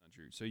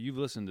So you've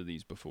listened to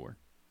these before.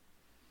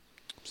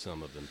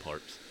 Some of them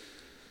parts.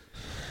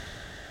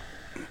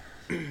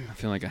 I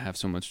feel like I have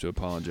so much to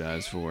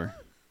apologize for.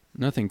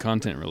 Nothing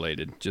content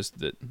related, just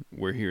that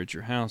we're here at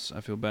your house.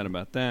 I feel bad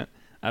about that.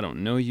 I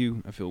don't know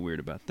you. I feel weird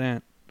about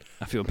that.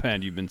 I feel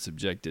bad you've been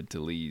subjected to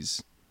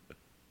Lee's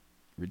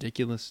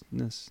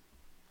ridiculousness.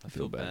 I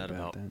feel bad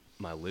about that.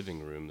 My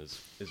living room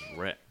is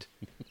wrecked.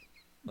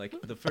 Like,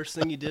 the first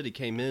thing he did, he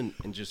came in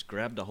and just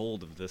grabbed a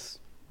hold of this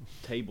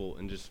table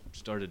and just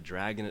started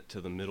dragging it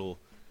to the middle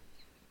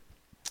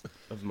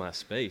of my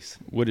space.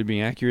 Would it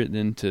be accurate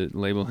then to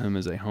label him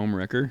as a home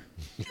wrecker?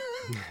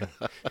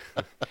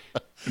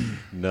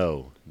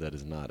 No, that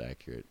is not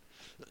accurate.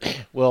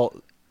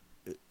 Well,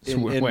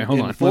 wait, hold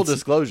on. Full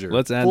disclosure.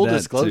 Let's add full that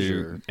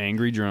disclosure. to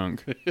angry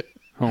drunk,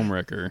 home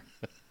wrecker.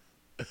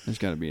 There's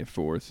got to be a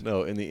fourth.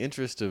 No, in the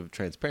interest of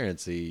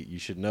transparency, you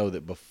should know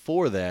that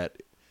before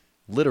that,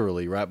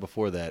 literally right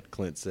before that,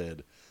 Clint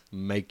said,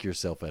 "Make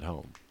yourself at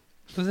home."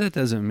 But that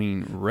doesn't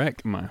mean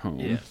wreck my home.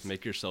 Yeah,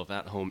 make yourself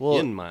at home Well,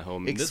 in my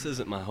home. This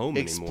isn't my home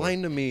anymore.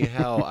 Explain to me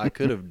how I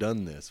could have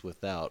done this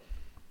without.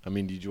 I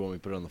mean, did you want me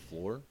to put it on the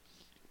floor?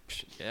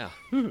 Yeah.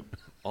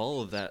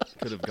 All of that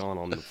could have gone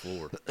on the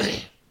floor.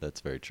 That's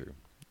very true.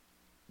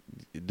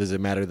 Does it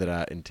matter that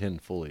I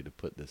intend fully to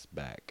put this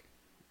back?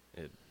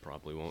 It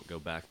probably won't go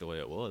back the way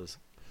it was.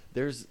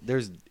 There's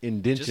Just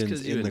indentions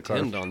because you in the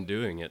intend carpet. on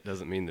doing it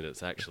doesn't mean that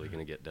it's actually going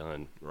to get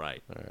done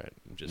right. All right.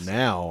 Just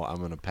Now I'm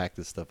going to pack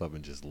this stuff up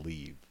and just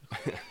leave.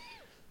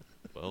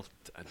 Well,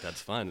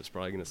 that's fine. It's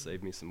probably going to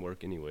save me some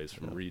work anyways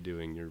from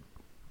redoing your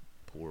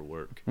poor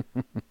work.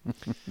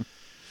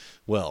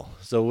 Well,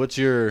 so what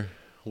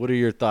are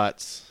your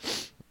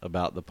thoughts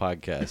about the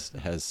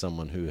podcast as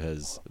someone who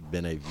has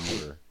been a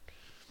viewer?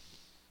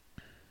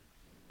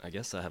 I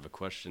guess I have a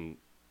question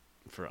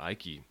for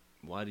Ike.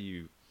 Why do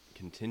you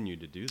continue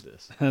to do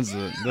this?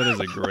 That is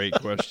a great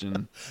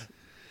question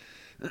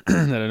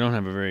that I don't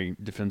have a very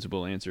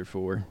defensible answer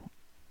for.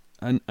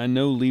 I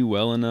know Lee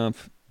well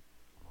enough.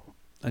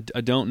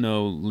 I don't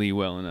know Lee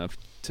well enough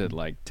to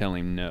tell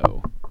him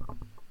no.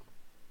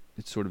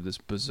 It's sort of this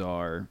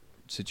bizarre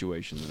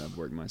situation that I've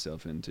worked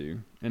myself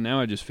into, and now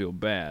I just feel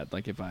bad.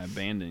 Like if I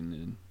abandoned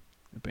him.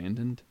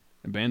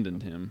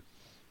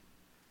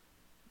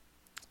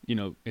 You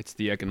know, it's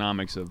the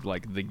economics of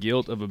the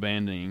guilt of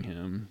abandoning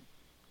him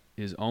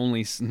is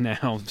only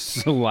now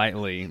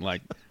slightly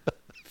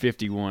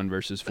 51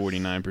 versus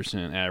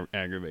 49%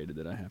 aggravated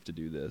that I have to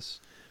do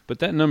this. But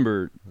that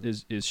number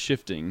is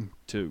shifting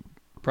to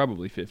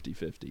probably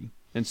 50-50.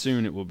 And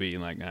soon it will be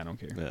I don't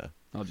care. Yeah.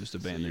 I'll just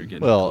abandon him.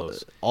 Well,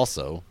 close.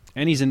 also,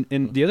 And he's and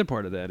the other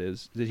part of that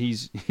is that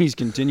he's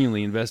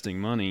continually investing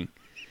money,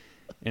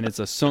 and it's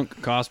a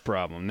sunk cost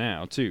problem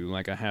now too.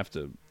 I have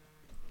to,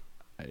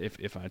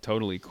 if I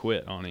totally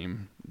quit on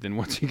him, then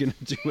what's he gonna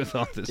do with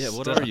all this? Yeah,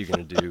 what stuff? are you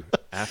going to do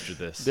after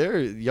this?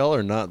 y'all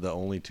are not the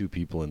only two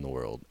people in the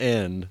world.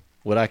 And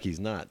what Ike's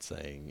not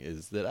saying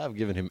is that I've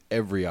given him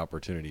every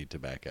opportunity to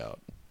back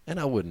out. And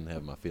I wouldn't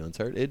have my feelings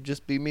hurt. It'd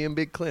just be me and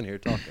Big Clint here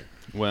talking.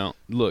 Well,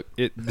 look,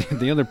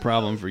 the other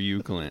problem for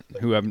you, Clint,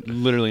 who I've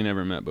literally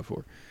never met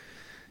before,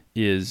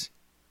 is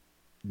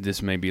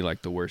this may be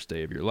the worst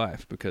day of your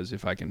life, because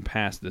if I can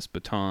pass this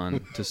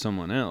baton to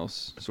someone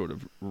else, sort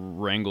of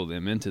wrangle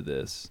them into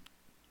this,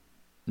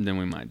 then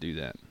we might do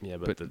that. Yeah,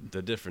 but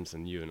the difference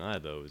in you and I,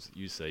 though, is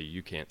you say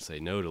you can't say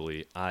no to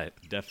Lee. I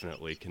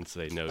definitely can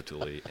say no to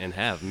Lee, and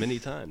have many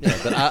times. Yeah,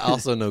 but I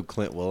also know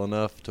Clint well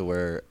enough to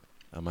where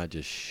I might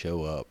just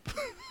show up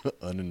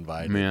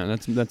uninvited. Man,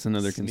 that's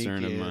another Sneak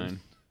concern of in. mine.